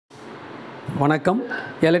வணக்கம்.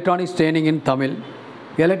 Electronics training இன் Tamil.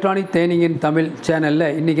 Electronic training இன் தமிழ் சேனலில்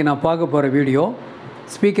இன்றைக்கி நான் பார்க்க போகிற video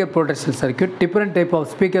speaker protection circuit. Different type of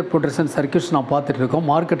speaker protection circuits நான் பார்த்துட்ருக்கோம்.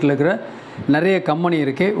 மார்க்கெட்டில் இருக்கிற நிறைய கம்பெனி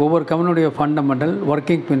இருக்குது. ஒவ்வொரு கம்பெனியுடைய fundamental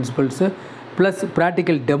working principals plus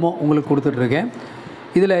practical demo உங்களுக்கு கொடுத்துட்ருக்கேன்.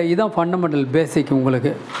 இதில் இதுதான் ஃபண்டமெண்டல் பேசிக்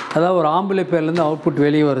உங்களுக்கு. அதாவது ஒரு ஆம்பிளிஃபையர்லேருந்து அவுட்புட்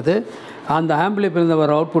வெளியே வருது. அந்த ஆம்பிளிஃபையர்லேருந்து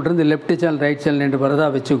வர அவுட்புட் இருந்து லெஃப்ட் சேனல் ரைட் சேனல் என்று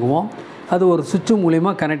வரதாக வச்சுக்குவோம். அது ஒரு சுவிட்சு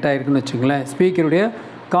மூலிமா கனெக்ட் ஆகிருக்குன்னு வச்சுங்களேன். ஸ்பீக்கருடைய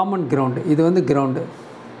காமன் கிரவுண்டு, இது வந்து கிரவுண்டு,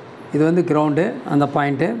 இது வந்து கிரவுண்டு அந்த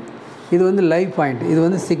பாயிண்ட்டு, இது வந்து லைவ் பாயிண்ட், இது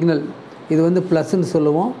வந்து சிக்னல், இது வந்து ப்ளஸ்ன்னு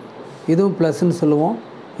சொல்லுவோம், இதுவும் ப்ளஸ்ன்னு சொல்லுவோம்,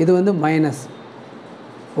 இது வந்து மைனஸ்.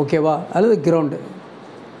 ஓகேவா? அல்லது கிரவுண்டு.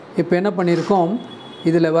 இப்போ என்ன பண்ணியிருக்கோம்,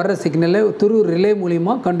 இதில் வர்ற சிக்னலை த்ரூ ரிலே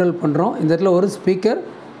மூலிமா கண்ட்ரோல் பண்ணுறோம். இந்த இடத்துல ஒரு ஸ்பீக்கர்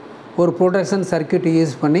ஒரு ப்ரொடெக்ஷன் சர்க்யூட்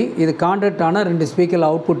யூஸ் பண்ணி இது கான்டாக்ட் ஆனால் 2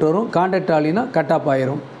 ஸ்பீக்கரில் அவுட்புட் வரும். கான்டாக்ட் ஆலினா கட் ஆஃப்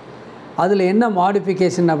ஆயிரும். அதில் என்ன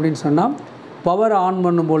மாடிஃபிகேஷன் அப்படின்னு சொன்னால், பவர் ஆன்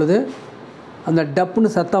பண்ணும்பொழுது அந்த டப்புன்னு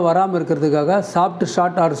சத்தம் வராமல் இருக்கிறதுக்காக soft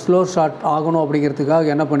short R slow short ஆகணும்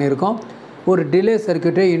அப்படிங்கிறதுக்காக என்ன பண்ணியிருக்கோம், ஒரு டிலே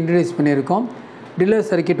சர்க்யூட்டை இன்ட்ரடியூஸ் பண்ணியிருக்கோம். டிலே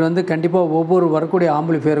சர்க்யூட் வந்து கண்டிப்பாக ஒவ்வொரு வரக்கூடிய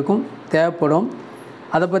ஆம்பிளிஃபையருக்கும் தேவைப்படும்.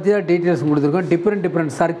 அதை பற்றி தான் டீட்டெயில்ஸ் கொடுத்துருக்கோம்.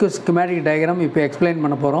 டிஃப்ரெண்ட் சர்க்யூட் ஸ்கிமேட்டிக் டயக்ராம் இப்போ எக்ஸ்பிளைன்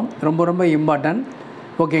பண்ண போகிறோம். ரொம்ப இம்பார்ட்டன்ட்.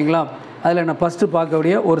 ஓகேங்களா? அதில் நான் ஃபஸ்ட்டு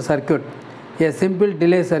பார்க்கக்கூடிய ஒரு circuit, a simple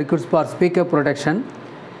delay circuits for speaker protection.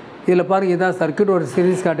 இதில் பாருங்கள், இதான் சர்க்யூட். ஒரு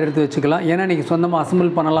சீரிஸ் கார்டு எடுத்து வச்சுக்கலாம், ஏன்னா நீங்கள் சொந்தமாக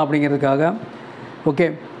அசம்பிள் பண்ணலாம் அப்படிங்கிறதுக்காக. ஓகே,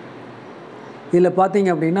 இதில் பார்த்தீங்க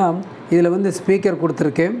அப்படின்னா இதில் வந்து ஸ்பீக்கர்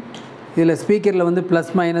கொடுத்துருக்கு. இதில் ஸ்பீக்கரில் வந்து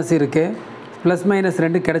ப்ளஸ் மைனஸ் இருக்குது. ப்ளஸ் மைனஸ்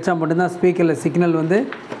 2 கிடைச்சா மட்டும்தான் ஸ்பீக்கரில் சிக்னல் வந்து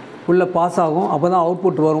உள்ளே பாஸ் ஆகும். அப்போ தான்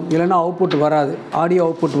அவுட்புட் வரும், இல்லைன்னா அவுட்புட் வராது. ஆடியோ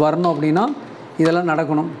அவுட்புட் வரணும் அப்படின்னா இதெல்லாம்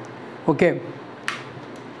நடக்கணும். ஓகே,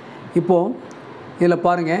 இப்போது இதில்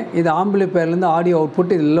பாருங்கள், இது ஆம்பிளிஃபையர்லேருந்து ஆடியோ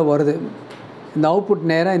அவுட்புட் இதில் வருது. இந்த அவுட்புட்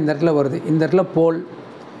நேராக இந்த இடத்துல வருது. இந்த இடத்துல போல்,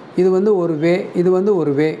 இது வந்து ஒரு வே, இது வந்து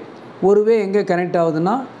ஒரு வே. ஒரு வே எங்கே கனெக்ட்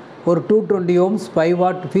ஆகுதுன்னா, ஒரு 220 ohms 5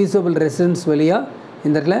 watt ஃபீஸபிள் ரெசிஸ்டன்ஸ் வழியாக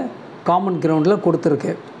இந்த இடத்துல காமன் கிரவுண்டில்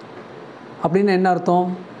கொடுத்துருக்கு. அப்படின்னு என்ன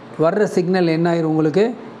அர்த்தம், வர்ற சிக்னல் என்ன ஆயிரும் உங்களுக்கு,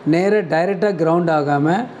 நேராக டைரெக்டாக கிரவுண்ட்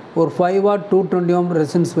ஆகாமல் ஒரு 5 watt 220 ohm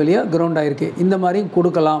ரெசிஸ்டன்ஸ் வழியாக கிரவுண்ட் ஆகிருக்கு. இந்த மாதிரியும்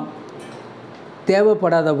கொடுக்கலாம்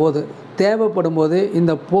தேவைப்படாத போது. தேவைப்படும் போது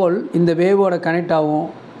இந்த போல் இந்த வேவோட கனெக்ட் ஆகும்.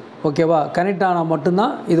 ஓகேவா? கனெக்ட் ஆனால்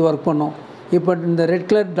மட்டும்தான் இது ஒர்க் பண்ணும். இப்போ இந்த ரெட்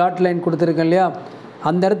கலர் டாட் லைன் கொடுத்துருக்கேன் இல்லையா,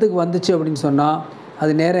 அந்த இடத்துக்கு வந்துச்சு அப்படின்னு சொன்னால்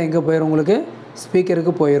அது நேராக எங்கே போயிடும், உங்களுக்கு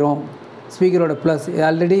ஸ்பீக்கருக்கு போயிடும். ஸ்பீக்கரோட ப்ளஸ்,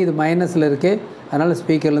 ஆல்ரெடி இது மைனஸில் இருக்குது, அதனால்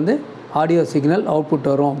ஸ்பீக்கர்லேருந்து ஆடியோ சிக்னல் அவுட்புட்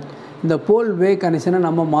வரும். இந்த போல் வே கனெக்ஷனை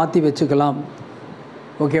நம்ம மாற்றி வச்சுக்கலாம்.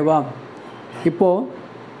 ஓகேவா?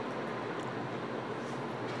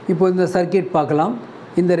 இப்போ இந்த சர்க்யூட் பார்க்கலாம்.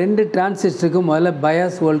 இந்த 2 டிரான்சிஸ்டருக்கு முதல்ல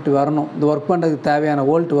பயாஸ் வோல்ட் வரணும். இந்த ஒர்க் பண்ணுறதுக்கு தேவையான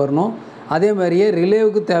வோல்ட் வரணும். அதே மாதிரியே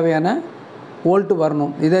ரிலேவுக்கு தேவையான வோல்ட்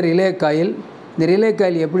வரணும். இதை ரிலே காயில். இந்த ரிலே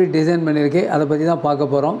காயில் எப்படி டிசைன் பண்ணியிருக்கே அதை பற்றி தான்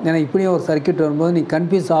பார்க்க போகிறோம். ஏன்னா இப்படியும் ஒரு சர்க்யூட் வரும்போது நீ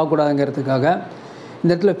கன்ஃபியூஸ் ஆகக்கூடாதுங்கிறதுக்காக இந்த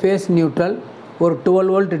இடத்துல ஃபேஸ் நியூட்ரல், ஒரு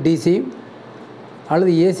 12 volt டிசி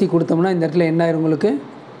அல்லது ஏசி கொடுத்தோம்னா இந்த இடத்துல என்ன ஆயிரும், உங்களுக்கு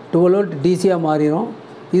 12 volt டிசியாக மாறிடும்.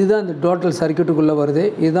 இதுதான் இந்த டோட்டல் சர்க்யூட்டுக்குள்ளே வருது.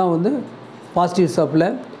 இதுதான் வந்து பாசிட்டிவ் சப்ளை.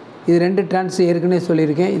 இது 2 டிரான்ஸ்டர் ஏற்கனவே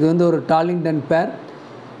சொல்லியிருக்கேன். இது வந்து ஒரு டார்லிங்டன் பேர்.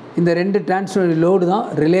 இந்த 2 டிரான்ஸ்டர் லோடு தான்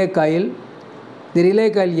ரிலே காயில். இந்த ரிலே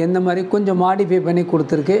காயில் எந்த மாதிரி கொஞ்சம் மாடிஃபை பண்ணி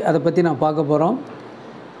கொடுத்துருக்கு, அதை பற்றி நான் பார்க்க போகிறோம்.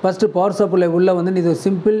 ஃபஸ்ட்டு பவர் சப்ளை உள்ளே வந்து இது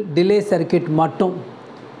சிம்பிள் டிலே சர்க்யூட் மட்டும்,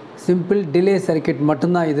 சிம்பிள் டிலே சர்க்யூட்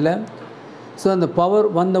மட்டும்தான் இதில். ஸோ அந்த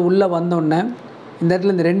பவர் உள்ளே வந்தோடனே இந்த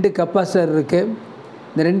இடத்துல இந்த 2 கெப்பாசிட்டர் இருக்குது.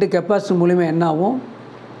 இந்த 2 கெப்பாசிட்டர் மூலிமா என்ன ஆகும்,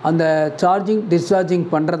 அந்த சார்ஜிங் டிஸ்சார்ஜிங்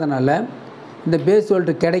பண்ணுறதுனால இந்த பேஸ் வோல்ட்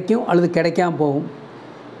கிடைக்கும் அல்லது கிடைக்காமல் போகும்.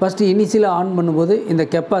 ஃபஸ்ட்டு இனிஷியலாக ஆன் பண்ணும்போது இந்த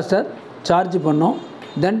கெப்பாசிட்டர் சார்ஜ் பண்ணும்,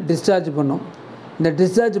 தென் டிஸ்சார்ஜ் பண்ணும். இந்த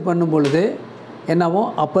டிஸ்சார்ஜ் பண்ணும் பொழுது என்னாகும்,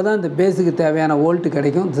 அப்போ தான் இந்த பேஸுக்கு தேவையான வோல்ட்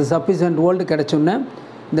கிடைக்கும். இந்த சஃபிஷியன்ட் வோல்ட் கிடைச்சோன்னே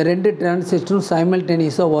இந்த 2 டிரான்சிஸ்டரும்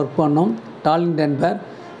சைமல்டேனியஸாக ஒர்க் பண்ணும். டார்லிங்டன் பேர்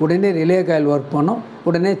உடனே ரிலே காயில் ஒர்க் பண்ணும்,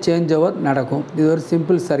 உடனே சேஞ்ச் ஓவர் நடக்கும். இது ஒரு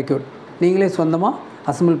சிம்பிள் சர்க்யூட், நீங்களே சொந்தமாக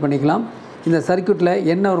அசம்பிள் பண்ணிக்கலாம். இந்த சர்க்யூட்டில்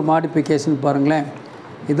என்ன ஒரு மாடிஃபிகேஷன் பாருங்களேன்.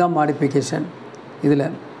 இதுதான் மாடிஃபிகேஷன். இதில்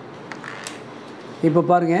இப்போ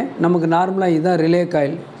பாருங்கள், நமக்கு நார்மலாக இதுதான் ரிலே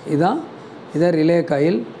காயில், இதான் ரிலே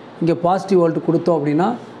காயில். இங்கே பாசிட்டிவ் வோல்ட் கொடுத்தோம் அப்படின்னா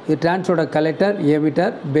இது டிரான்ஸ்டரோட கலெக்டர்,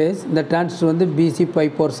 எமிட்டர், பேஸ். இந்த டிரான்சிஸ்டர் வந்து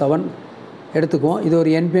BC547 எடுத்துக்குவோம். இது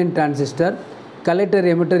ஒரு NPN டிரான்சிஸ்டர். கலெக்டர்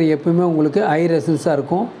எமிட்டர் எப்பவுமே உங்களுக்கு ஹை ரெசிஸ்டன்ஸாக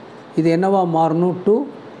இருக்கும். இது என்னவா மாறணும், டு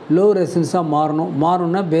லோ ரெசிஸ்டன்ஸாக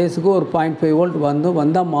மாறணும்னா பேஸுக்கு ஒரு 0.5 volt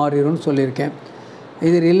வந்தால் மாறிடும்னு சொல்லியிருக்கேன்.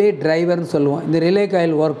 இது ரிலே டிரைவர்னு சொல்லுவோம். இந்த ரிலே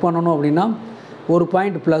காயில் ஒர்க் பண்ணணும் அப்படின்னா ஒரு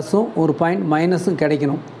பாயிண்ட் ப்ளஸும் ஒரு பாயிண்ட் மைனஸும்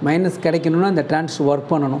கிடைக்கணும். மைனஸ் கிடைக்கணும்னா இந்த டிரான்சிஸ்டர் ஒர்க்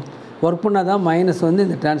பண்ணணும். ஒர்க் பண்ணால் தான் மைனஸ் வந்து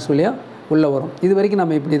இந்த டிரான்சிஸ்டர் வழியாக உள்ளே வரும். இது வரைக்கும்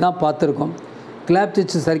நம்ம இப்படி தான் பார்த்துருக்கோம். கிளாப்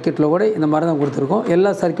சுவிட்ச் சர்க்யூட்டில் கூட இந்த மாதிரி தான் கொடுத்துருக்கோம்.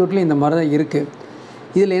 எல்லா சர்க்யூட்லையும் இந்த மாதிரி தான் இருக்குது.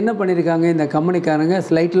 இதில் என்ன பண்ணியிருக்காங்க, இந்த கம்பெனிக்காரங்க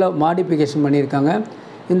ஸ்லைட்டில் மாடிஃபிகேஷன் பண்ணியிருக்காங்க.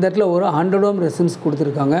 இந்த இடத்துல ஒரு 100 ஓம் ரெசிஸ்டன்ஸ்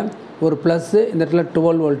கொடுத்துருக்காங்க, ஒரு ப்ளஸ்ஸு, இந்த இடத்துல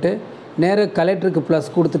 12 வோல்ட்டு, நேராக கலெக்டருக்கு ப்ளஸ்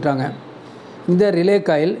கொடுத்துட்டாங்க. இந்த ரிலே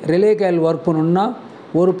காயில் ஒர்க் பண்ணணுன்னா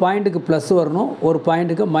ஒரு பாயிண்ட்டுக்கு ப்ளஸ் வரணும், ஒரு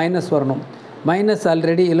பாயிண்ட்டுக்கு மைனஸ் வரணும். மைனஸ்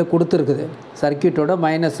ஆல்ரெடி இதில் கொடுத்துருக்குது, சர்க்யூட்டோட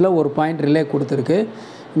மைனஸில் ஒரு பாயிண்ட் ரிலே கொடுத்துருக்கு.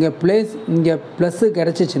 இங்கே ப்ளஸ்ஸு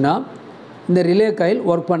கிடச்சிச்சின்னா இந்த ரிலே காயில்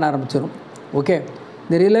ஒர்க் பண்ண ஆரம்பிச்சிடும். ஓகே,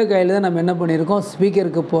 இந்த ரிலே காயில் தான் நம்ம என்ன பண்ணியிருக்கோம்,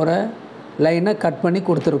 ஸ்பீக்கருக்கு போகிற லைனை கட் பண்ணி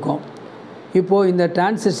கொடுத்துருக்கோம். இப்போது இந்த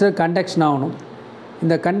டிரான்சிஸ்டர் கண்டக்ஷன் ஆகணும்.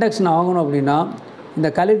 இந்த கண்டக்ஷன் ஆகணும் அப்படின்னா இந்த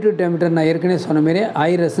கலெக்டிவ் டெர்மினேட்டர் நான் ஏற்கனவே சொன்ன மாரி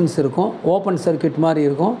ஹை ரெசிஸ்டன்ஸ் இருக்கும், ஓப்பன் சர்க்யூட் மாதிரி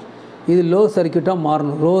இருக்கும். இது லோ சர்க்யூட்டாக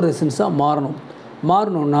மாறணும், லோ ரெசிஸ்டன்ஸாக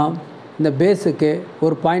மாறணும்னா இந்த பேஸுக்கு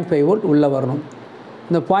ஒரு 0.5 வோல்ட் உள்ளே வரணும்.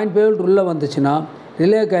 இந்த 0.5 வோல்ட் உள்ளே வந்துச்சுன்னா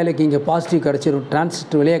ரிலே காயிலுக்கு இங்கே பாசிட்டிவ் கிடச்சிரும்,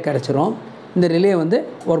 டிரான்சிஸ்டர் வழியாக கிடச்சிரும். இந்த ரிலே வந்து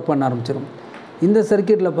ஒர்க் பண்ண ஆரம்பிச்சிடும். இந்த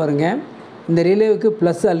சர்க்யூட்டில் பாருங்கள், இந்த ரிலேவுக்கு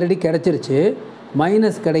ப்ளஸ் ஆல்ரெடி கிடச்சிருச்சு,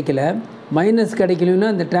 மைனஸ் கிடைக்கல. மைனஸ் கிடைக்கலன்னா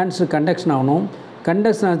இந்த டிரான்சிஸ்டர் கண்டக்ஷன் ஆகணும்.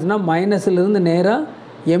 கண்டக்ஷன் ஆச்சுன்னா மைனஸ்லேருந்து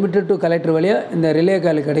நேராக எமிட்டர் டு கலெக்டர் வழியாக இந்த ரிலே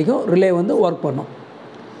காயில் கிடைக்கும், ரிலே வந்து ஒர்க் பண்ணும்.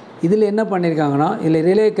 இதில் என்ன பண்ணியிருக்காங்கன்னா, இதில்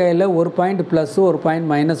ரிலே காயில் ஒரு பாயிண்ட் ப்ளஸ்ஸு ஒரு பாயிண்ட்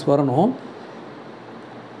மைனஸ் வரணும்.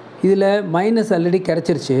 இதில் மைனஸ் ஆல்ரெடி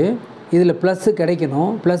கிடச்சிருச்சு, இதில் ப்ளஸ்ஸு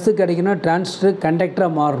கிடைக்கணும். டிரான்சிஸ்டர்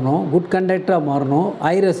கண்டக்டராக மாறணும், குட் கண்டக்டராக மாறணும்,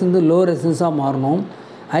 ஹை ரெசிஸ்டன்ஸ் லோ ரெசிஸ்டன்ஸாக மாறணும்.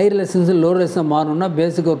 ஹை ரெசிஸ்டன்ஸ் லோ ரெசிஸ்டன்ஸ் மாறணும்னா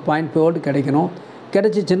பேஸுக்கு ஒரு 0.5 வோல்ட் கிடைக்கணும்.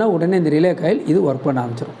 கிடச்சிச்சின்னா உடனே இந்த ரிலே காயில் இது ஒர்க் பண்ண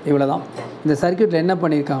ஆரம்பிச்சிடும். இவ்வளோ தான். இந்த சர்க்யூட்டில் என்ன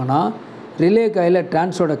பண்ணியிருக்காங்கன்னா, ரிலே காயில்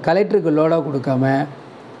டிரான்ஸோட கலெக்டருக்கு லோடாக கொடுக்காம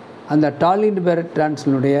அந்த டார்லிங்க் பேர்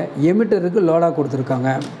டிரான்ஸ்னுடைய எமிட்டருக்கு லோடாக கொடுத்துருக்காங்க.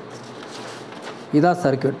 இதான்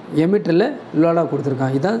சர்க்யூட், எமிட்டரில் லோடாக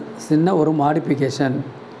கொடுத்துருக்காங்க. இதான் சின்ன ஒரு மாடிஃபிகேஷன்.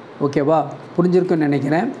 ஓகேவா, புரிஞ்சிருக்குன்னு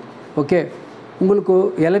நினைக்கிறேன். ஓகே, உங்களுக்கு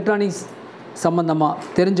எலக்ட்ரானிக்ஸ் சம்மந்தமாக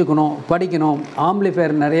தெரிஞ்சுக்கணும், படிக்கணும்,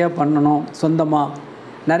 ஆம்பிளிஃபையர் நிறையா பண்ணணும், சொந்தமாக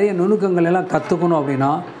நிறைய நுணுக்கங்கள் எல்லாம் கற்றுக்கணும்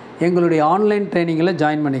அப்படின்னா எங்களுடைய ஆன்லைன் ட்ரைனிங்கில்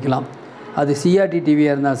ஜாயின் பண்ணிக்கலாம். அது சிஆர்டி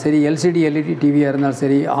டிவியாக இருந்தாலும் சரி, எல்சிடி எல்இடி டிவியாக இருந்தாலும்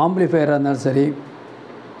சரி, ஆம்பிளிஃபையராக இருந்தாலும் சரி,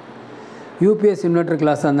 யூபிஎஸ் இன்வெர்டர்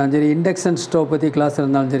கிளாஸாக இருந்தாலும் சரி, இண்டக்ஷன் ஸ்டோவ் பற்றி கிளாஸ்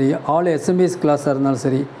இருந்தாலும் சரி, ஆல் எஸ்எம்எஸ் கிளாஸாக இருந்தாலும்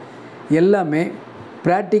சரி, எல்லாமே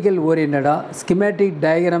ப்ராக்டிக்கல் ஓரியன்டாக ஸ்கிமேட்டிக்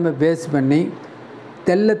டயக்ராமை பேஸ் பண்ணி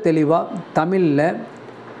தெளிவாக தமிழில்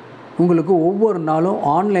உங்களுக்கு ஒவ்வொரு நாளும்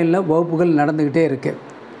ஆன்லைனில் வகுப்புகள் நடந்துக்கிட்டே இருக்குது.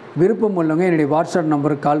 விருப்பம் உள்ளவங்க என்னுடைய வாட்ஸ்அப்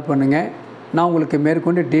நம்பருக்கு கால் பண்ணுங்கள், நான் உங்களுக்கு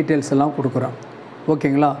மேற்கொண்டு டீட்டெயில்ஸ் எல்லாம் கொடுக்குறேன்.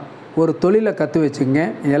 ஓகேங்களா, ஒரு தொழிலை கற்று வச்சுங்க.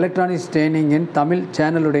 எலக்ட்ரானிக்ஸ் ட்ரைனிங்கின் தமிழ்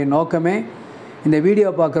சேனலுடைய நோக்கமே இந்த வீடியோ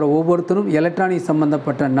பார்க்குற ஒவ்வொருத்தரும் எலக்ட்ரானிக்ஸ்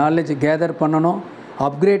சம்மந்தப்பட்ட நாலேஜ் கேதர் பண்ணணும்,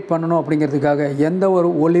 அப்கிரேட் பண்ணணும். அப்படிங்கிறதுக்காக எந்த ஒரு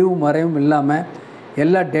ஒளிவும் மறைவும் இல்லாமல்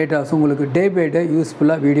எல்லா டேட்டாஸும் உங்களுக்கு டே பை டே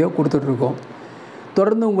யூஸ்ஃபுல்லாக வீடியோ கொடுத்துட்ருக்கோம்.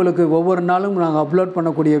 தொடர்ந்து உங்களுக்கு ஒவ்வொரு நாளும் நாங்கள் அப்லோட்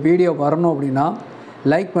பண்ணக்கூடிய வீடியோ வரணும் அப்படின்னா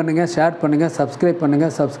லைக் பண்ணுங்கள், ஷேர் பண்ணுங்கள், சப்ஸ்கிரைப்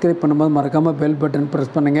பண்ணுங்கள். சப்ஸ்கிரைப் பண்ணும்போது மறக்காமல் பெல் பட்டன்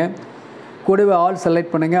ப்ரெஸ் பண்ணுங்கள். கூடவே ஆல்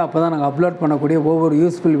செலக்ட் பண்ணுங்கள். அப்போ தான் நாங்கள் அப்லோட் பண்ணக்கூடிய ஒவ்வொரு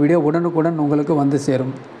யூஸ்ஃபுல் வீடியோ உடனுக்குடன் உங்களுக்கு வந்து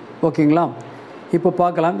சேரும். ஓகேங்களா, இப்போ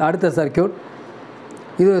பார்க்கலாம் அடுத்த சர்க்யூட்.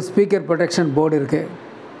 இது ஸ்பீக்கர் ப்ரொடெக்ஷன் போர்டு இருக்குது.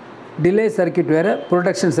 டிலே சர்க்யூட் வேறு,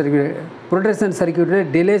 ப்ரொடெக்ஷன் சர்க்யூட்டில்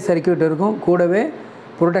டிலே சர்க்யூட் இருக்கும், கூடவே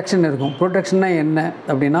ப்ரொடெக்ஷன் இருக்கும். ப்ரொடெக்ஷன்னா என்ன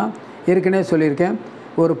அப்படின்னா, ஏற்கனவே சொல்லியிருக்கேன்,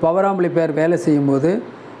 ஒரு பவர் ஆம்பிளிஃபையர் வேலை செய்யும்போது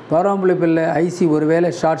பவர் ஆம்பிளிஃபையரில் ஐசி ஒரு வேளை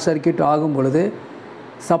ஷார்ட் சர்க்யூட் ஆகும் பொழுது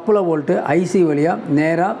சப்ளை வோல்ட்டு ஐசி வழியாக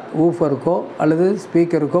நேராக ஊஃபருக்கோ அல்லது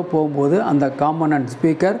ஸ்பீக்கருக்கோ போகும்போது அந்த காம்பனன்ட்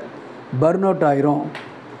ஸ்பீக்கர் பர்ன் அவுட் ஆயிரும்,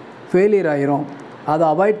 ஃபெயிலியர் ஆயிரும். அதை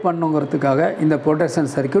அவாய்ட் பண்ணுங்கிறதுக்காக இந்த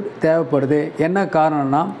ப்ரொடெக்ஷன் சர்க்யூட் தேவைப்படுது. என்ன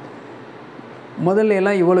காரணம்னா, முதல்ல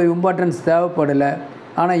எல்லாம் இவ்வளோ இம்பார்ட்டன்ஸ் தேவைப்படலை.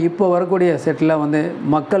 ஆனால் இப்போ வரக்கூடிய செட்டில்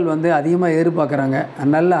மக்கள் அதிகமாக எதிர்பார்க்குறாங்க,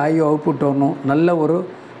 நல்ல ஹை அவுட்புட் வரணும், நல்ல ஒரு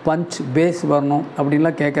பஞ்ச் பேஸ் வரணும்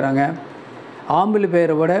அப்படின்லாம் கேட்குறாங்க.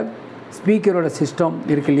 ஆம்பிளிஃபையரை விட ஸ்பீக்கரோட சிஸ்டம்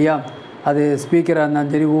இருக்குது இல்லையா, அது ஸ்பீக்கராக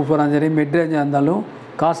இருந்தாலும் சரி, ஊஃபராக இருந்தாலும் சரி, மிட்ரேஞ்சாக இருந்தாலும்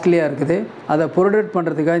காஸ்ட்லியாக இருக்குது. அதை ப்ரொடக்ட்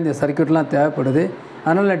பண்ணுறதுக்காக இந்த சர்க்யூட்லாம் தேவைப்படுது.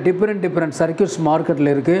 அதனால் டிஃப்ரெண்ட் சர்க்யூட்ஸ்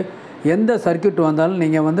மார்க்கெட்டில் இருக்குது. எந்த சர்க்யூட் வந்தாலும்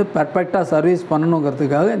நீங்கள் பர்ஃபெக்டாக சர்வீஸ்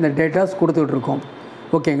பண்ணணுங்கிறதுக்காக இந்த டேட்டாஸ் கொடுத்துட்ருக்கோம்.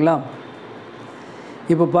 ஓகேங்களா,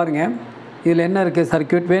 இப்போ பாருங்கள், இதில் என்ன இருக்குது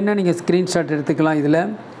சர்க்யூட் வேணால் நீங்கள் ஸ்க்ரீன்ஷாட் எடுத்துக்கலாம்.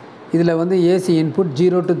 இதில் AC input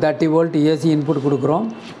 0 to 30 volt AC input கொடுக்குறோம்.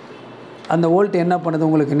 அந்த வோல்ட் என்ன பண்ணுது,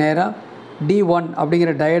 உங்களுக்கு நேராக D1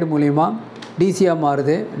 அப்படிங்கிற டயர்டு மூலிமா டிசியாக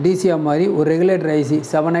மாறுது. டிசியாக மாறி ஒரு ரெகுலேட்டர் ஐசி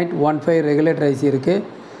 7815 ரெகுலேட்டர் ஐசி இருக்குது,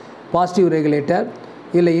 பாசிட்டிவ் ரெகுலேட்டர்.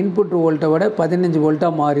 இதில் இன்புட் வோல்ட்டை விட 15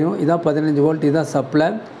 வோல்ட்டாக மாறிடும். இதான் 15 வோல்ட், இதுதான் சப்ளை.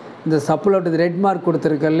 இந்த சப்ளோட ரெட் மார்க்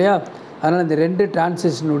கொடுத்துருக்கு இல்லையா, அதனால் இந்த 2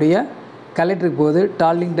 டிரான்சிஸ்டனுடைய கலெக்டருக்கு போகுது,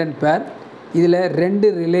 டார்லிங்டன் பேர். இதில் 2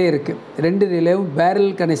 ரிலே இருக்குது, 2 ரிலேவும்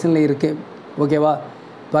பேரல் கனெக்ஷனில் இருக்குது. ஓகேவா,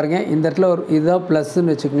 பாருங்கள், இந்த இடத்துல இதுதான்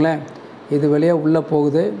ப்ளஸ்ன்னு வச்சுக்கோங்களேன், இது வழியாக உள்ளே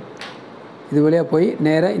போகுது, இது வழியாக போய்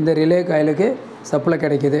நேராக இந்த ரிலே காயிலுக்கு சப்ளை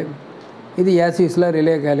கிடைக்கிது. இது யூஸ்வலாக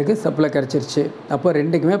ரிலே காயிலுக்கு சப்ளை கிடச்சிருச்சு. அப்போ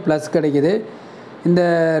ரெண்டுக்குமே ப்ளஸ் கிடைக்கிது. இந்த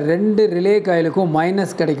 2 ரிலே காயிலுக்கும்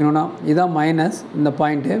மைனஸ் கிடைக்கணும்னா இதுதான் மைனஸ், இந்த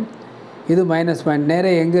பாயிண்ட்டு. இது மைனஸ் பாயிண்ட்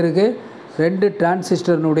நேராக எங்கே இருக்குது? 2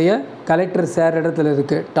 டிரான்சிஸ்டர்னுடைய கலெக்டர் சேர் இடத்துல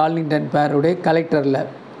இருக்குது, டார்லிங்டன் பேருடைய கலெக்டரில்.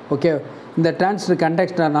 ஓகே, இந்த டிரான்சிஸ்டர்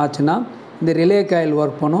கண்டக்டர் ஆச்சுன்னா இந்த ரிலே காயில்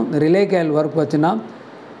ஒர்க் பண்ணும். இந்த ரிலே காயில் ஒர்க் ஆச்சுன்னா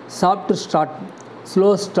soft start, slow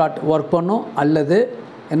start work பண்ணும். அல்லது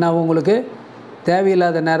என்ன உங்களுக்கு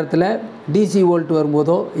தேவையில்லாத நேரத்தில் DC volt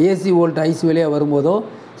வரும்போதோ AC volt IC வழியாக வரும்போதோ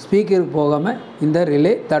ஸ்பீக்கருக்கு போகாமல் இந்த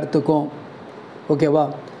ரிலே தடுத்துக்கும். ஓகேவா?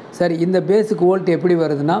 சரி, இந்த பேசிக் வோல்ட் எப்படி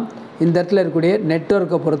வருதுன்னா இந்த இடத்துல இருக்கக்கூடிய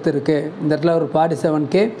நெட்வொர்க்கை பொறுத்து இருக்குது. இந்த இடத்துல ஒரு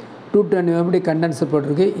 47K 220 mAh கண்டென்சர்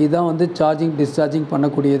போட்டிருக்கு. இதுதான் வந்து சார்ஜிங் டிஸ்சார்ஜிங்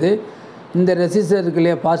பண்ணக்கூடியது. இந்த ரெசிஸ்டர் இருக்கு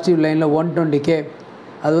இல்லையா, பாசிட்டிவ் லைனில் 120K,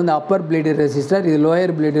 அது வந்து அப்பர் ப்ளீடு ரெசிஸ்டர், இது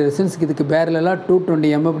லோயர் ப்ளீடு ரெசிஸ்டன்ஸ். இதுக்கு பேரலாக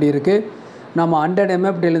 220 mAh இருக்குது. நம்ம 100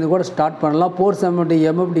 mAh கூட ஸ்டார்ட் பண்ணலாம். 470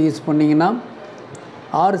 mAh யூஸ் பண்ணிங்கன்னா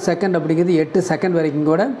 6 செகண்ட் அப்படிங்கிறது 8 செகண்ட் வரைக்கும்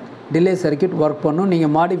கூட டிலே சர்க்கியூட் ஒர்க் பண்ணும்.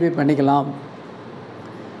 நீங்கள் மாடிஃபை பண்ணிக்கலாம்.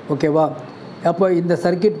 ஓகேவா? அப்போ இந்த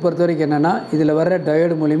சர்க்கியூட் பொறுத்த வரைக்கும் என்னென்னா இதில் வர்ற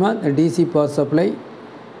டயோடு மூலிமா இந்த டிசி பவர் சப்ளை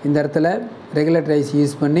இந்த இடத்துல ரெகுலேட்டர் ஐசி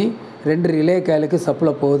யூஸ் பண்ணி 2 ரிலே காயிலுக்கு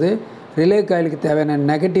சப்ளை போகுது. ரிலே காயிலுக்கு தேவையான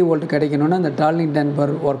நெகட்டிவ் வோல்ட் கிடைக்கணும்னா இந்த டார்லிங்டன்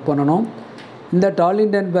பேர் ஒர்க் பண்ணணும். இந்த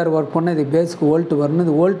டார்லிங்டன் பேர் ஒர்க் பண்ண இது பேஸ்க்கு வோல்ட் வரணும்.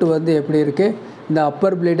 இந்த வோல்ட் வந்து எப்படி இருக்குது? இந்த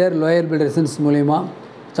Appar pleader lower pleader resistance மூலிமா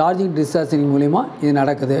சார்ஜிங் டிஸ்சார்ஜிங் மூலிமா இது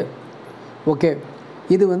நடக்குது. ஓகே,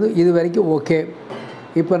 இது வந்து இது வரைக்கும் ஓகே.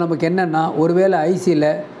 இப்போ நமக்கு என்னென்னா ஒருவேளை ஐசியில்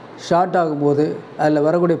ஷார்ட் ஆகும்போது அதில்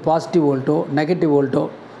வரக்கூடிய positive வோல்ட்டோ negative வோல்ட்டோ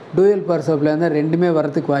dual power supply இருந்தால் ரெண்டுமே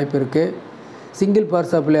வரதுக்கு வாய்ப்பு இருக்குது. சிங்கிள் பவர்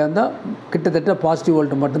சப்ளை இருந்தால் கிட்டத்தட்ட பாசிட்டிவ்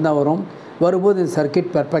வோல்ட் மட்டும்தான் வரும். வரும்போது இந்த சர்க்கியூட்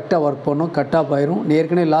பர்ஃபெக்டாக ஒர்க் பண்ணும், கட் ஆஃப் ஆயிரும்.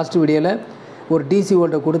 ஏற்கனவே லாஸ்ட் வீடியோவில் ஒரு டிசி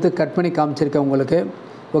வோல்ட்டை கொடுத்து கட் பண்ணி காமிச்சிருக்கேன் உங்களுக்கு.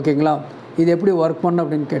 ஓகேங்களா? இது எப்படி ஒர்க் பண்ணும்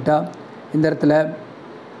அப்படின்னு கேட்டால் இந்த இடத்துல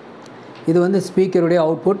இது வந்து ஸ்பீக்கருடைய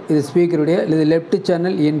அவுட்புட், இது ஸ்பீக்கருடைய இது லெஃப்ட்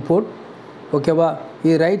சேனல் இன்புட். ஓகேவா?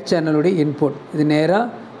 இது ரைட் சேனலுடைய இன்புட். இது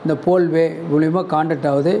நேராக இந்த போல் வே மூலிமா கான்டாக்ட்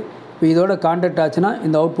ஆகுது. இப்போ இதோட கான்டாக்ட் ஆச்சுன்னா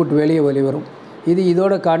இந்த அவுட்புட் வெளியே வெளிவரும். இது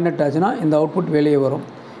இதோட கான்டாக்ட் ஆச்சுன்னா இந்த அவுட்புட் வெளியே வரும்.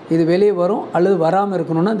 இது வெளியே வரும் அல்லது வராமல்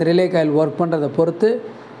இருக்கணும்னா இந்த ரிலே காயில் ஒர்க் பண்ணுறதை பொறுத்து,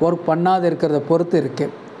 ஒர்க் பண்ணாத இருக்கிறத பொறுத்து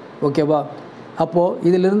இருக்குது. ஓகேவா? அப்போது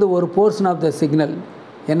இதிலிருந்து ஒரு போர்ஷன் ஆஃப் த சிக்னல்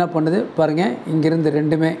என்ன பண்ணுது பாருங்கள். இங்கேருந்து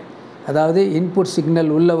ரெண்டுமே, அதாவது இன்புட் சிக்னல்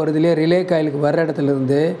உள்ளே வருதுலேயே ரிலே காயிலுக்கு வர்ற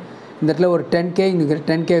இடத்துலேருந்து இந்த இடத்துல ஒரு 10K இங்கே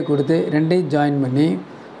 10K கொடுத்து ரெண்டையும் ஜாயின் பண்ணி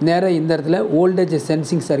நேராக இந்த இடத்துல வோல்டேஜ்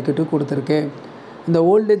சென்சிங் சர்க்கியூட்டு கொடுத்துருக்கு. இந்த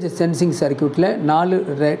வோல்டேஜ் சென்சிங் சர்க்கியூட்டில் 4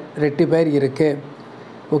 ரெக்டிஃபயர் இருக்குது.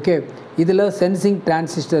 ஓகே, இதில் சென்சிங்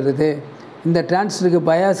டிரான்சிஸ்டர் இருக்குது. இந்த டிரான்சிஸ்டருக்கு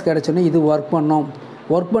பயாஸ் கிடச்சோன்னே இது ஒர்க் பண்ணோம்.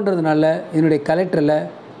 ஒர்க் பண்ணுறதுனால இதனுடைய கலெக்டரில்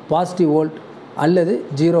பாசிட்டிவ் வோல்ட் அல்லது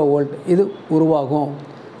 0 வோல்ட் இது உருவாகும்.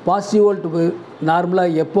 பாசிட்டிவ் வோல்ட்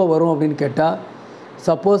நார்மலாக எப்போ வரும் அப்படின்னு கேட்டால்,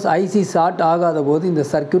 சப்போஸ் ஐசி ஷார்ட் ஆகாத போது இந்த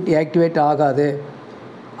சர்க்கியூட் ஆக்டிவேட் ஆகாது.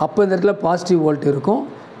 அப்போ இந்த இடத்துல பாசிட்டிவ் வோல்ட் இருக்கும்.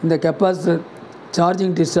 இந்த கெப்பாசிட்டர்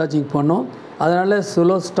சார்ஜிங் டிஸ்சார்ஜிங் பண்ணோம். அதனால்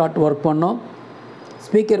ஸ்லோ ஸ்டார்ட் ஒர்க் பண்ணோம்.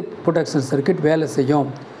 ஸ்பீக்கர் ப்ரொடெக்ஷன் சர்க்கியூட் வேலை செய்யும்.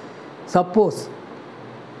 சப்போஸ்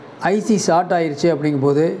ஐசி ஷார்ட் ஆயிடுச்சு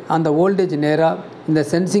அப்படிங்கும்போது அந்த வோல்டேஜ் நேராக இந்த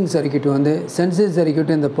சென்சிங் சர்க்கியூட் வந்து சென்சிங்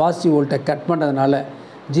சர்க்கியூட் இந்த பாசிட்டிவ் வோல்ட்டை கட் பண்ணுறதுனால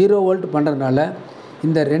 0 வோல்ட் பண்ணுறதுனால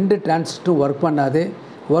இந்த 2 டிரான்சிஸ்டரும் ஒர்க் பண்ணாது.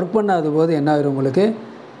 ஒர்க் பண்ணாத போது என்ன ஆகிரும்? உங்களுக்கு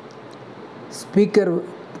ஸ்பீக்கர்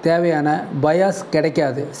தேவையான பயாஸ்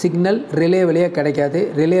கிடைக்காது, சிக்னல் ரிலே வழியாக கிடைக்காது,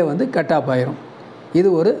 ரிலே வந்து கட் ஆஃப் ஆயிரும். இது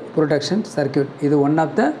ஒரு ப்ரொடெக்ஷன் சர்க்கியூட். இது ஒன்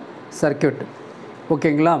ஆஃப் த சர்க்கியூட்.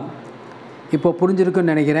 ஓகேங்களா? இப்போ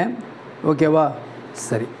புரிஞ்சிருக்குன்னு நினைக்கிறேன். ஓகேவா?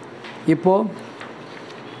 சரி, இப்போது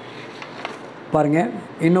பாருங்கள்,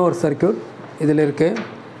 இன்னொரு சர்க்கியூட் இதில் இருக்குது.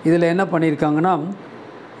 இதில் என்ன பண்ணியிருக்காங்கன்னா,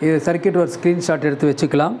 இது சர்க்கியூட் ஒரு ஸ்க்ரீன்ஷாட் எடுத்து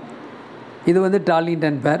வச்சுக்கலாம். இது வந்து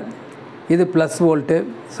டார்லிங்டன் பேர், இது ப்ளஸ் வோல்ட்டு.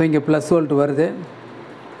 ஸோ இங்கே ப்ளஸ் வோல்ட் வருது.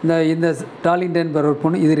 இந்த டார்லிங்டன் பேர் ஒர்க்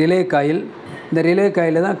பண்ணும். இது ரிலே காயில். இந்த ரிலே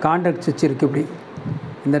காயில் தான் கான்டாக்ட் சுவிட்ச் இருக்குது. இப்படி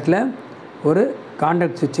இந்த இடத்துல ஒரு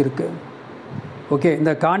கான்டாக்ட் சுவிட்ச் இருக்குது. ஓகே,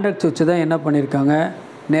 இந்த கான்டாக்ட் சுவிட்சு தான் என்ன பண்ணியிருக்காங்க,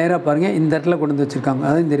 நேராக பாருங்கள் இந்த இடத்துல கொண்டு வந்து வச்சுருக்காங்க.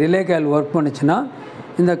 அதாவது இந்த ரிலே காயில் ஒர்க் பண்ணிச்சுன்னா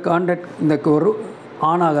இந்த கான்டாக்ட் இந்த ஒரு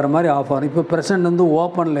ஆன் ஆகிற மாதிரி ஆஃப் ஆகும். இப்போ ப்ரெசன்ட் வந்து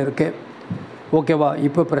ஓப்பனில் இருக்குது. ஓகேவா?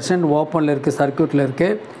 இப்போ ப்ரெசன்ட் ஓப்பனில் இருக்குது, சர்க்கியூட்டில்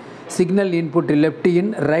இருக்குது. சிக்னல் இன்புட் லெஃப்ட்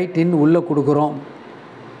இன் ரைட் இன் உள்ளே கொடுக்குறோம்.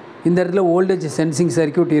 இந்த இடத்துல வோல்டேஜ் சென்சிங்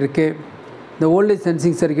சர்க்கியூட் இருக்குது. இந்த வோல்டேஜ்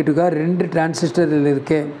சென்சிங் சர்க்கியூட்டுக்காக 2 டிரான்சிஸ்டர் இதில்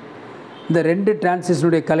இருக்குது. இந்த 2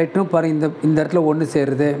 டிரான்சிஸ்டருடைய கலெக்டரும் பாருங்கள் இந்த இடத்துல ஒன்று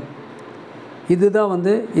சேருது. இதுதான்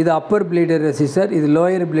வந்து இது அப்பர் ப்ளீடர் ரெசிஸ்டர், இது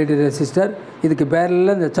லோயர் ப்ளீடர் ரெசிஸ்டர். இதுக்கு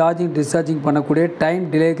பேரலில் இந்த சார்ஜிங் டிஸ்சார்ஜிங் பண்ணக்கூடிய டைம்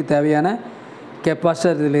டிலேக்கு தேவையான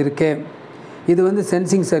கெப்பாசிட்டர் இதில் இருக்குது. இது வந்து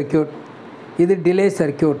சென்சிங் சர்க்கியூட், இது delay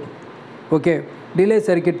circuit. Okay, delay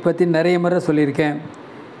circuit பற்றி நிறைய முறை சொல்லியிருக்கேன்.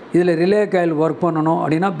 இதில் ரிலே காயில் ஒர்க் பண்ணணும்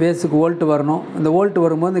அப்படின்னா பேஸுக்கு வோல்ட் வரணும். இந்த வோல்ட்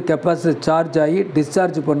வரும்போது கெப்பாசிட்டர் சார்ஜ் ஆகி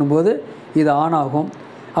டிஸ்சார்ஜ் பண்ணும்போது இது ஆன் ஆகும்.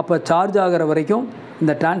 அப்போ சார்ஜ் ஆகிற வரைக்கும்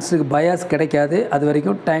இந்த டிரான்சிஸ்டருக்கு பயாஸ் கிடைக்காது. அது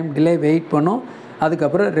வரைக்கும் டைம் டிலே வெயிட் பண்ணும்.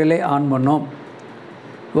 அதுக்கப்புறம் ரிலே ஆன் பண்ணும்.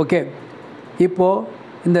 ஓகே, இப்போது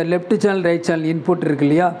இந்த left channel right channel input இருக்கு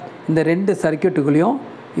இல்லையா, இந்த 2 சர்க்கியூட்டுக்குள்ளேயும்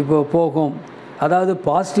இப்போது போகும். அதாவது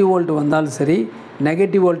பாசிட்டிவ் வோல்ட் வந்தாலும் சரி,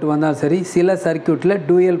 நெகட்டிவ் வோல்ட் வந்தாலும் சரி, சில சர்க்கியூட்டில்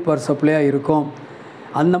டூயல் பவர் சப்ளையாக இருக்கும்.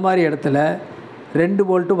 அந்த மாதிரி இடத்துல 2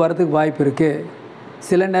 வோல்ட்டு வரதுக்கு வாய்ப்பு இருக்குது.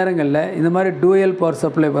 சில நேரங்களில் இந்த மாதிரி டூயல் பவர்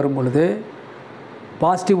சப்ளை வரும் பொழுது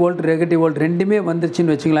பாசிட்டிவ் வோல்ட் நெகட்டிவ் வோல்ட் ரெண்டுமே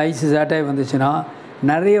வந்துருச்சுன்னு வச்சுங்களேன், ஐசி சேட்டாகி வந்துச்சுன்னா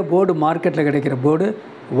நிறைய போர்டு மார்க்கெட்டில் கிடைக்கிற போர்டு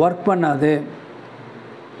ஒர்க் பண்ணாது.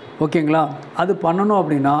 ஓகேங்களா? அது பண்ணணும்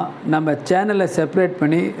அப்படின்னா நம்ம சேனலை செப்பரேட்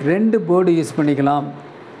பண்ணி 2 போர்டு யூஸ் பண்ணிக்கலாம்.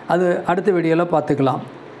 அது அடுத்த வீடியோவில் பார்த்துக்கலாம்.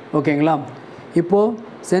 ஓகேங்களா? இப்போது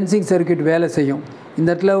சென்சிங் சர்க்கியூட் வேலை செய்யும். இந்த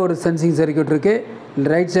இடத்துல ஒரு சென்சிங் சர்க்கியூட் இருக்குது,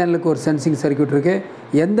 ரைட் சேனலுக்கு ஒரு சென்சிங் சர்க்கியூட் இருக்குது.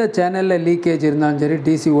 எந்த சேனலில் லீக்கேஜ் இருந்தாலும் சரி,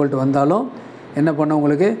 டிசி வோல்ட் வந்தாலும் என்ன பண்ண,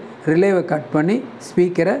 உங்களுக்கு ரிலேவை கட் பண்ணி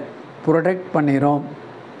ஸ்பீக்கரை ப்ரொடெக்ட் பண்ணிடும்.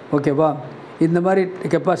 ஓகேவா? இந்த மாதிரி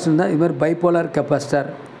கெப்பாசிட்டர் தான் இது மாதிரி பைபோலார் கெப்பாசிட்டர்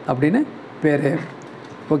அப்படின்னு பேர்.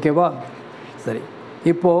 ஓகேவா? சரி,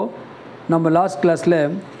 இப்போது நம்ம லாஸ்ட் கிளாஸில்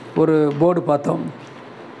ஒரு போர்டு பார்த்தோம்.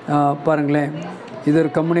 பாருங்களேன், இது ஒரு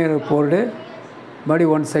கம்பெனியோட போர்டு. மறுபடி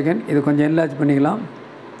 1 செகண்ட், இது கொஞ்சம் என்லார்ஜ் பண்ணிக்கலாம்.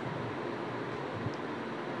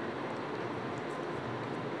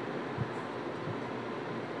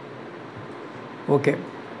 ஓகே,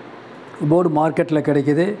 போர்டு மார்க்கெட்டில்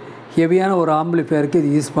கிடைக்கிது. ஹெவியான ஒரு ஆம்பிளிஃபையருக்கு இது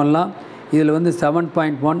யூஸ் பண்ணலாம். இதில் வந்து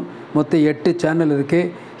 7.1 மொத்தம் 8 சேனல்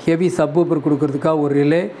இருக்குது. ஹெவி சப்வூஃபர் கொடுக்கறதுக்காக ஒரு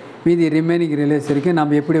ரிலே, மீதி ரிமைனிங் ரிலேஸ் இருக்குது.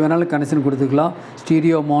 நம்ம எப்படி வேணாலும் கனெக்ஷன் கொடுத்துக்கலாம்.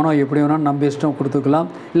 ஸ்டீரியோ மோனோ எப்படி வேணாலும் நம்ம இஷ்டம் கொடுத்துக்கலாம்.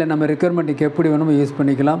 இல்லை நம்ம ரெக்குயர்மெண்ட்டுக்கு எப்படி வேணுமோ யூஸ்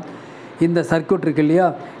பண்ணிக்கலாம். இந்த சர்க்கியூட் இருக்குது இல்லையா,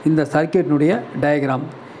 இந்த சர்க்கியூட்னுடைய டயக்ராம்.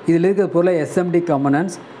 இதில் இருக்கிற பொருளை எஸ்எம்டி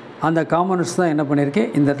காம்பனன்ட்ஸ். அந்த காம்பனன்ட்ஸ் தான் என்ன பண்ணியிருக்கேன்,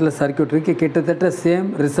 இந்த இடத்துல சர்க்கியூட் இருக்குது. கிட்டத்தட்ட சேம்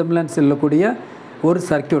ரிசம்பிளன்ஸ் இல்லக்கூடிய ஒரு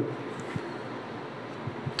சர்க்கியூட்.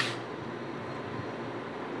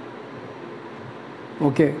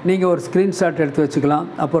 ஓகே, நீங்கள் ஒரு ஸ்க்ரீன்ஷாட் எடுத்து வச்சுக்கலாம்.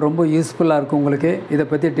 அப்போ ரொம்ப யூஸ்ஃபுல்லாக இருக்கும் உங்களுக்கு இதை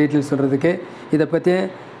பற்றி டீட்டெயில் சொல்கிறதுக்கு. இதை பற்றி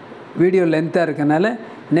வீடியோ லென்த்தாக இருக்கனால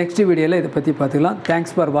நெக்ஸ்ட் வீடியோவில் இதை பற்றி பார்த்துக்கலாம்.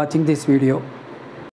 தேங்க்ஸ் ஃபார் வாட்சிங் திஸ் வீடியோ.